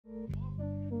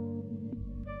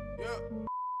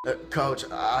Coach,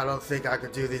 I don't think I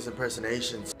could do these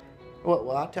impersonations.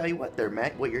 Well, I'll tell you what there,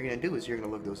 Matt. What you're going to do is you're going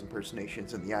to look those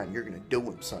impersonations in the eye and you're going to do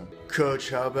them, son. Coach,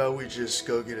 how about we just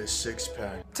go get a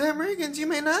six-pack? Tim Higgins, you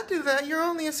may not do that. You're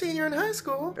only a senior in high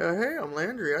school. Hey, I'm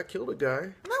Landry. I killed a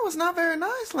guy. That was not very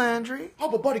nice, Landry.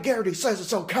 Oh, but Buddy Garrity says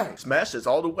it's okay. Smash this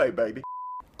all the way, baby.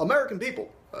 American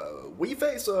people, we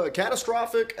face a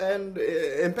catastrophic and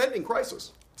impending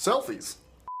crisis. Selfies.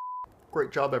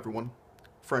 Great job, everyone.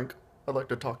 Frank, I'd like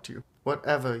to talk to you.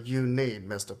 Whatever you need,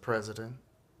 Mr. President.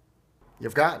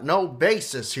 You've got no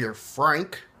basis here,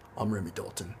 Frank. I'm Remy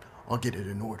Dalton. I'll get it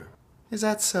in order. Is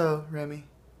that so, Remy?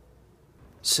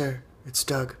 Sir, it's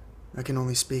Doug. I can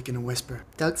only speak in a whisper.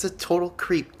 Doug's a total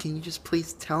creep. Can you just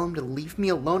please tell him to leave me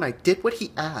alone? I did what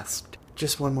he asked.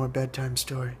 Just one more bedtime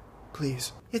story,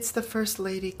 please. It's the First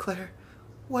Lady, Claire.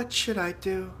 What should I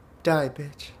do? Die,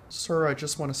 bitch. Sir, I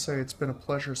just want to say it's been a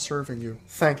pleasure serving you.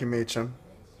 Thank you, Meacham.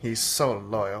 He's so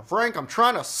loyal. Frank, I'm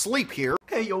trying to sleep here.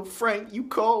 Hey, yo, Frank, you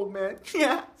cold, man.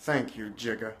 Yeah. Thank you,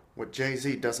 Jigga. What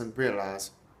Jay-Z doesn't realize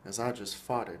is I just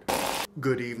farted.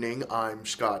 Good evening, I'm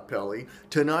Scott Pelley.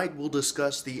 Tonight we'll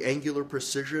discuss the angular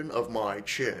precision of my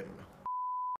chin.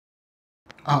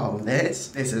 Oh,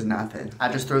 this is nothing.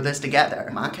 I just threw this together.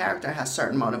 My character has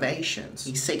certain motivations.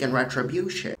 He's seeking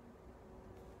retribution.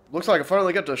 Looks like I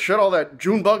finally get to shed all that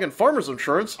June bug and farmer's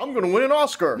insurance. I'm gonna win an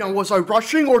Oscar. Now, was I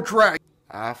rushing or dragging?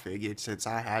 I figured since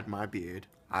I had my beard,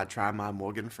 I'd try my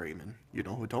Morgan Freeman. You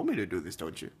know who told me to do this,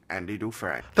 don't you? Andy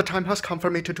Dufresne. The time has come for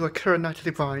me to do a Keira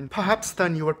Knightley vine. Perhaps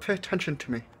then you will pay attention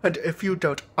to me. And if you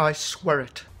don't, I swear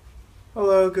it.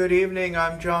 Hello, good evening.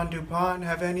 I'm John DuPont.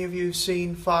 Have any of you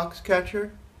seen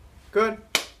Foxcatcher? Good.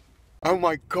 Oh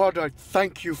my God, I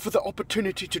thank you for the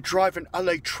opportunity to drive in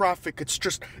LA traffic. It's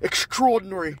just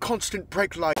extraordinary. Constant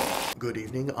brake light. Good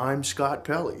evening, I'm Scott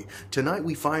Pelley. Tonight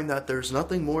we find that there's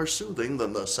nothing more soothing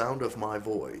than the sound of my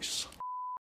voice.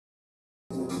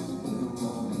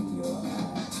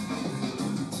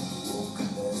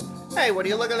 Hey, what are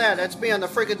you looking at? That's me on the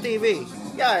freaking TV.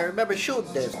 Yeah, I remember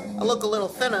shooting this. I look a little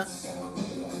thinner.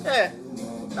 Yeah.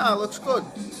 No, it looks good.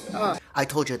 I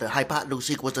told you the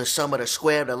hypotenuse equals the sum of the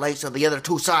square of the lengths of the other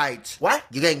two sides. What?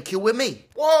 You getting cute with me?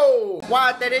 Whoa!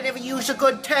 What? They didn't even use a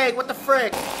good tag. What the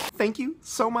frick? Thank you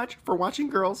so much for watching,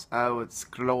 girls. Oh, it's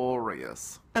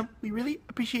glorious. We really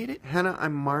appreciate it. Hannah,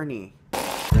 I'm Marnie.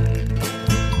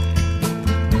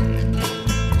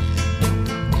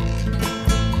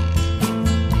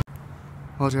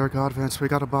 Oh dear God, Vince, we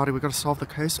got a body. We gotta solve the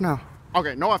case now.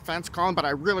 Okay, no offense, Colin, but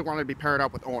I really wanted to be paired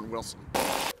up with Owen Wilson.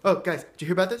 Oh, guys, did you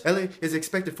hear about this? Ellie is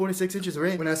expected 46 inches of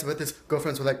rain. When I asked about this,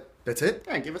 girlfriends were like, that's it?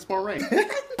 Yeah, give us more rain.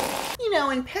 You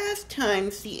know, in past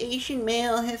times, the Asian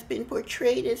male has been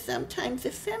portrayed as sometimes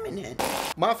effeminate.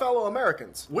 My fellow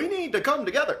Americans, we need to come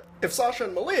together. If Sasha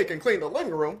and Malia can clean the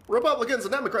living room, Republicans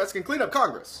and Democrats can clean up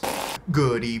Congress.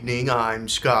 Good evening, I'm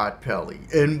Scott Pelley.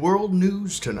 In world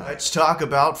news tonight, let's talk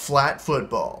about flat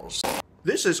footballs.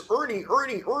 This is Ernie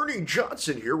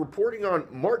Johnson here reporting on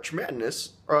March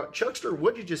Madness. Chuckster,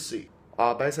 what did you just see?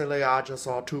 Basically, I just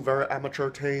saw two very amateur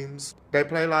teams. They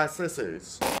play like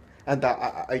sissies. And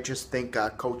I just think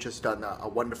Coach has done a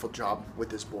wonderful job with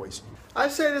his boys. I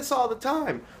say this all the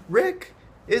time. Rick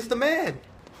is the man.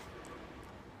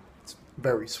 It's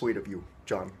very sweet of you,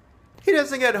 John. He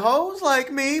doesn't get hoes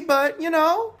like me, but, you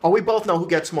know. Oh, we both know who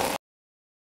gets more.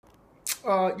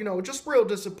 Just real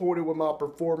disappointed with my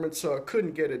performance.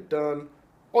 Couldn't get it done.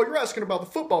 Oh, you're asking about the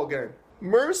football game.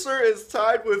 Mercer is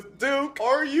tied with Duke.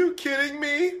 Are you kidding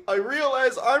me? I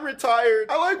realize I'm retired.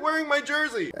 I like wearing my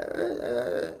jersey. I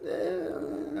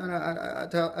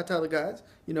tell the guys,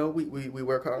 you know, we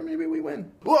work hard, maybe we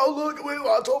win. Well, look,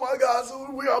 I told my guys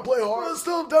we gotta play hard. We're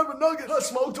still Denver Nuggets. I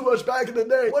smoked too much back in the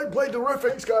day. Play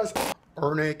terrific, guys.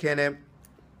 Ernie,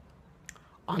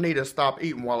 I need to stop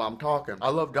eating while I'm talking. I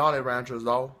love Jolly Ranchers,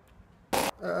 though.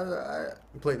 I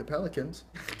play the Pelicans.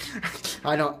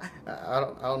 I don't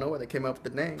know where they came up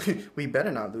with the name. We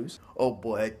better not lose. Oh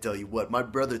boy, I tell you what, my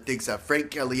brother thinks that Frank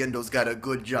Caliendo's got a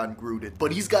good Jon Gruden,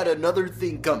 but he's got another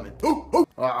thing coming.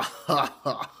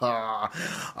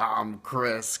 I'm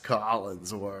Cris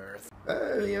Collinsworth.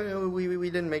 We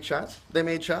didn't make shots. They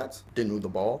made shots. Didn't move the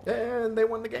ball. And they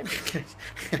won the game.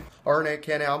 Ernie,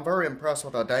 Kenny, I'm very impressed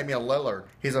with Damian Lillard.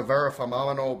 He's a very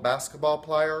phenomenal basketball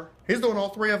player. He's doing all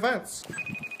three events.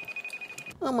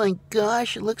 Oh my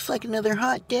gosh, it looks like another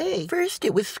hot day. First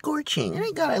it was scorching, and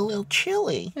it got a little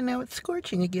chilly, and now it's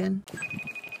scorching again.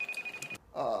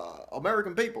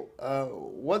 American people,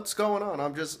 what's going on?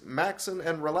 I'm just maxing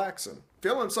and relaxing.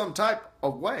 Feeling some type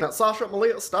of way. Now, Sasha,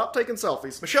 Malia, stop taking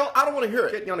selfies. Michelle, I don't want to hear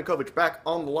it. Get Yanukovych back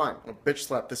on the line. I'll bitch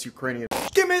slap this Ukrainian.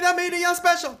 Give me the medium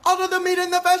special. All of the meat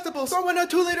and the vegetables. Throw in a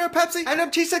 2-liter Pepsi and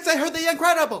them cheese sticks. I heard the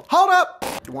incredible. Hold up.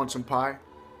 You want some pie?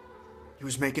 He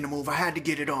was making a move. I had to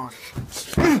get it on.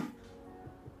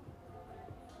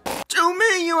 You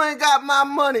mean you ain't got my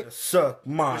money? Suck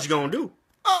mine. What you gonna do?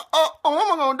 What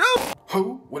am I gonna do?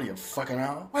 Who? What are you, fucking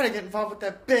out? Why'd I get involved with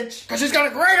that bitch? Cause she's got a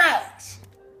great ass.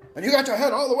 And you got your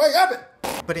head all the way up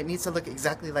it. But it needs to look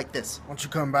exactly like this. Why don't you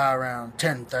come by around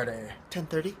 10:30?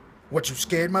 10:30? What, you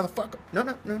scared, motherfucker?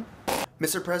 No.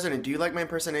 Mr. President, do you like my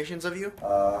impersonations of you?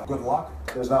 Good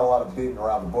luck. There's not a lot of beating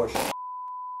around the bush.